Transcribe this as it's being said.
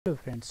Hello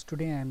friends,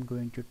 today I am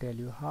going to tell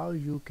you how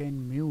you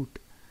can mute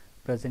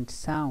present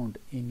sound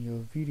in your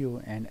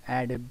video and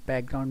add a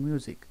background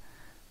music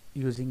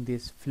using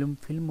this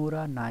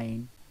Filmora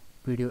 9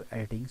 video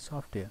editing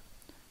software.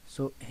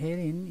 So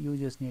herein you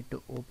just need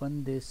to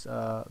open this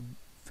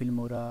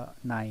Filmora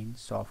 9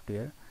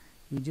 software.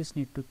 You just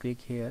need to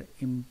click here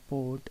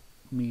import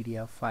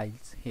media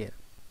files here.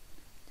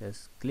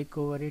 Just click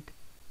over it,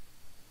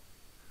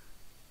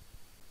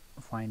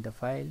 find the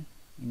file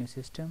in your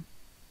system.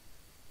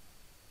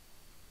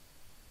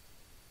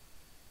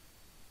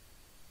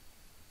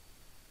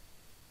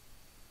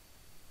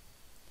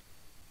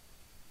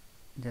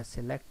 Just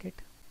select it,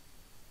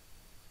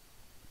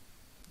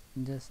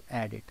 just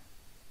add it.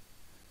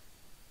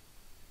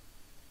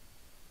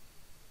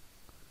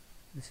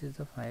 This is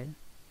the file.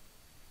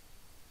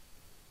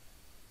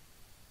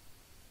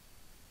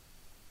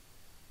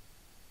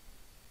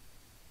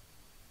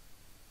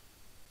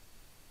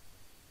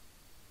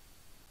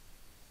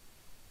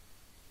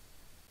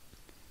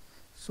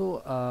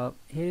 So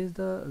here is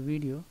the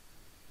video.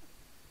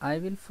 I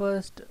will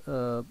first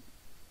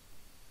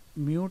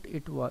mute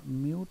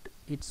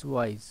its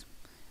voice.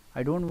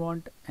 I don't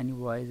want any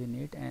voice in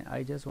it, and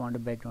I just want a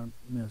background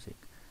music.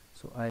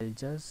 So I'll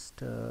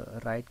just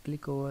right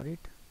click over it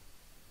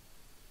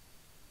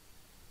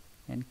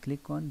and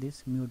click on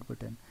this mute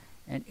button,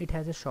 and it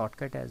has a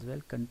shortcut as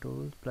well,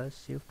 Control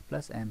plus Shift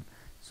plus M.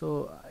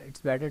 So it's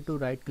better to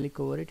right click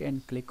over it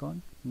and click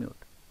on mute.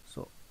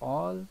 So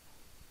all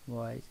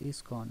voice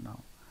is gone now.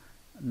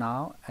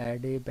 Now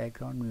add a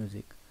background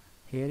music.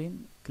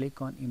 Herein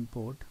click on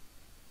import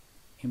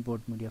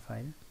media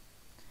file.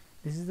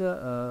 This is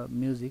the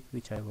music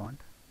which I want.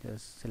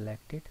 Just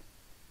select it.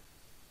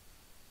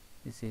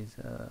 This is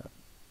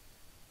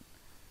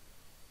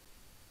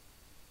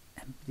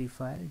MP3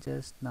 file.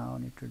 Just now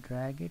need to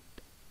drag it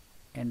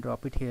and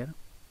drop it here.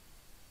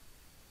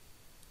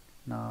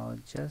 Now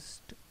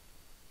just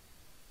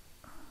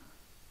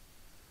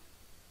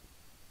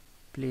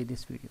play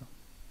this video.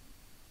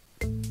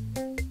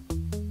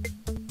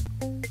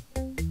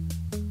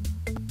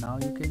 Now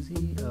you can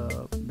see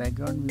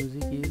background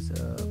music is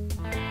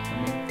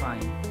coming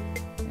fine,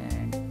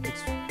 and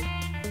it's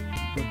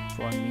good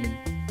for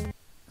me.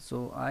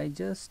 So I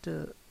just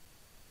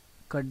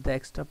cut the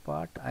extra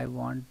part. I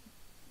want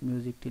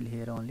music till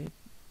here only.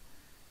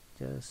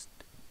 Just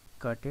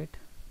cut it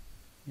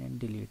and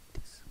delete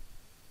this,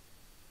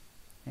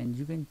 and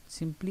you can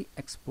simply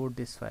export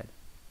this file.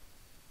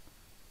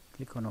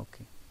 Click on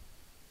OK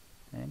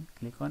and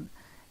click on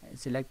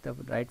select the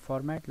right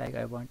format, like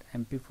I want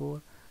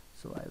MP4.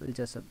 So I will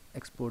just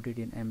export it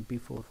in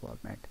MP4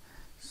 format.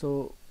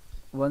 So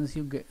once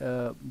you get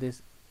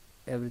this,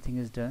 everything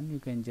is done, you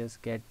can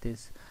just get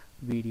this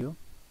video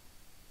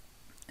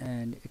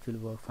and it will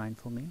work fine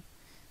for me.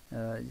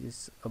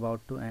 It's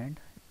about to end.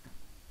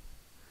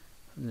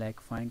 Like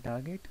find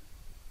target,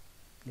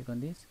 click on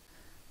this,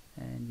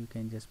 and you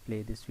can just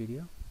play this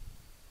video.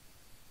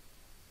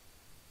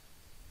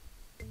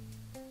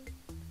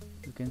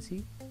 You can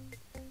see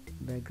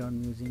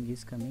background music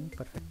is coming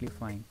perfectly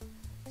fine.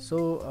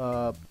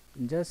 So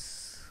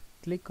just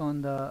click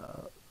on the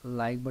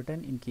like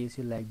button in case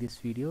you like this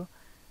video,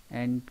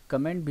 and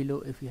comment below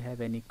if you have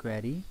any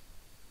query.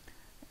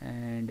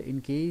 And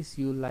in case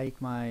you like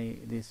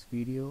this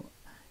video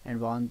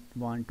and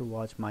want to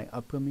watch my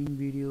upcoming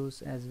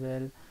videos as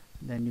well,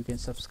 then you can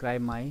subscribe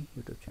my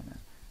YouTube channel.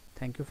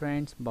 Thank you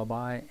friends, bye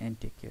bye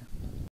and take care.